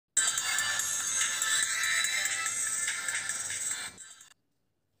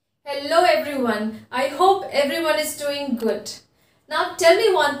Hello everyone. I hope everyone is doing good. Now tell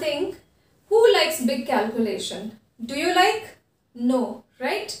me one thing. Who likes big calculation? Do you like? No,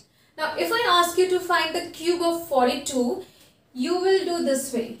 right? Now if I ask you to find the cube of 42, you will do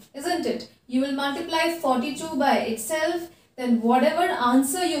this way, isn't it? You will multiply 42 by itself. Then whatever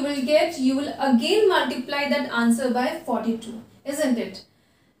answer you will get, you will again multiply that answer by 42, isn't it?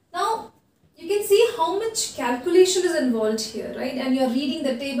 Now you can see how much calculation is involved here, right? And you're reading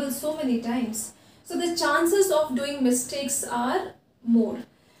the table so many times. So the chances of doing mistakes are more.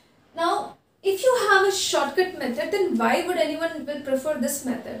 Now, if you have a shortcut method, then why would anyone will prefer this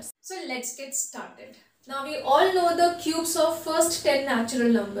method? So let's get started. Now we all know the cubes of first 10 natural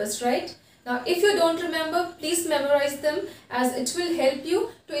numbers, right? Now if you don't remember, please memorize them as it will help you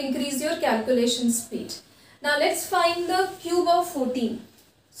to increase your calculation speed. Now let's find the cube of 14.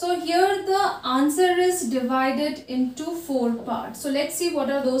 So here the answer is divided into 4 parts. So let's see what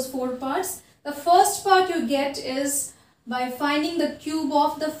are those 4 parts. The first part you get is by finding the cube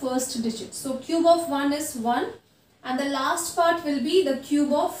of the first digit. So cube of 1 is 1 and the last part will be the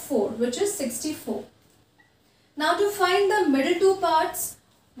cube of 4, which is 64. Now to find the middle 2 parts,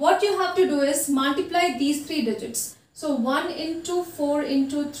 what you have to do is multiply these 3 digits. So 1 into 4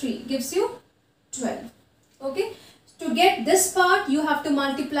 into 3 gives you 12. Okay. To get this part, you have to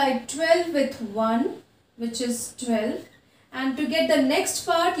multiply 12 with 1, which is 12. And to get the next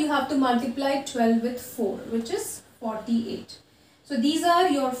part, you have to multiply 12 with 4, which is 48. So these are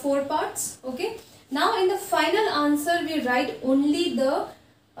your 4 parts. Okay. Now in the final answer, we write only the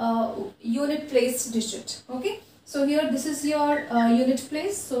unit place digit. Okay. So here this is your unit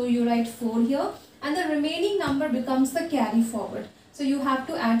place. So you write 4 here. And the remaining number becomes the carry forward. So you have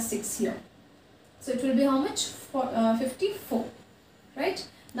to add 6 here. So it will be how much? 54, right?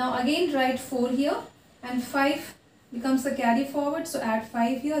 Now again write 4 here and 5 becomes the carry forward. So add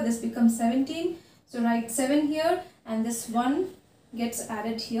 5 here. This becomes 17. So write 7 here and this 1 gets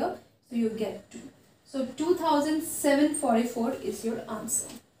added here. So you get 2. So 2744 is your answer.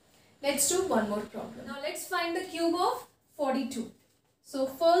 Let's do one more problem. Now let's find the cube of 42. So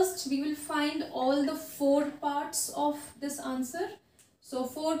first we will find all the 4 parts of this answer. So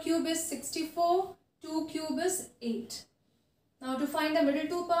 4 cube is 64, 2 cube is 8. Now to find the middle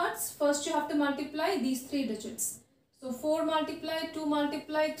 2 parts, first you have to multiply these 3 digits. So 4 multiply 2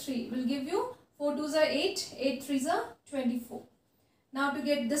 multiply 3 will give you 4 2s are 8, 8 3s are 24. Now to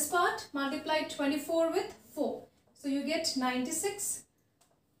get this part, multiply 24 with 4. So you get 96.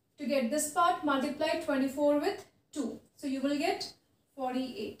 To get this part, multiply 24 with 2. So you will get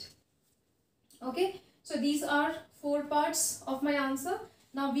 48. Okay. So these are 4 parts of my answer.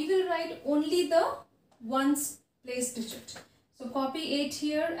 Now we will write only the ones place digit. So copy 8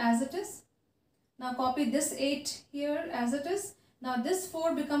 here as it is. Now copy this 8 here as it is. Now this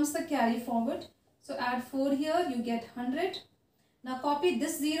 4 becomes the carry forward. So add 4 here, you get 100. Now copy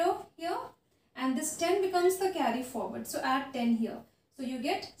this 0 here and this 10 becomes the carry forward. So add 10 here. So you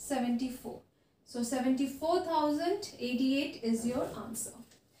get 74. So 74,088 is your answer.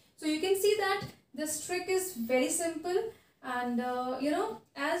 So you can see that this trick is very simple and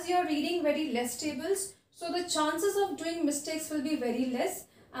as you are reading very less tables, so the chances of doing mistakes will be very less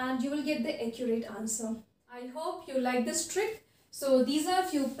and you will get the accurate answer. I hope you like this trick. So these are a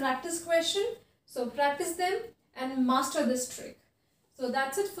few practice questions. So practice them and master this trick. So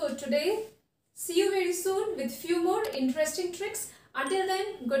that's it for today. See you very soon with few more interesting tricks. Until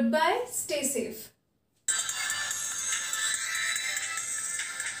then, goodbye, stay safe.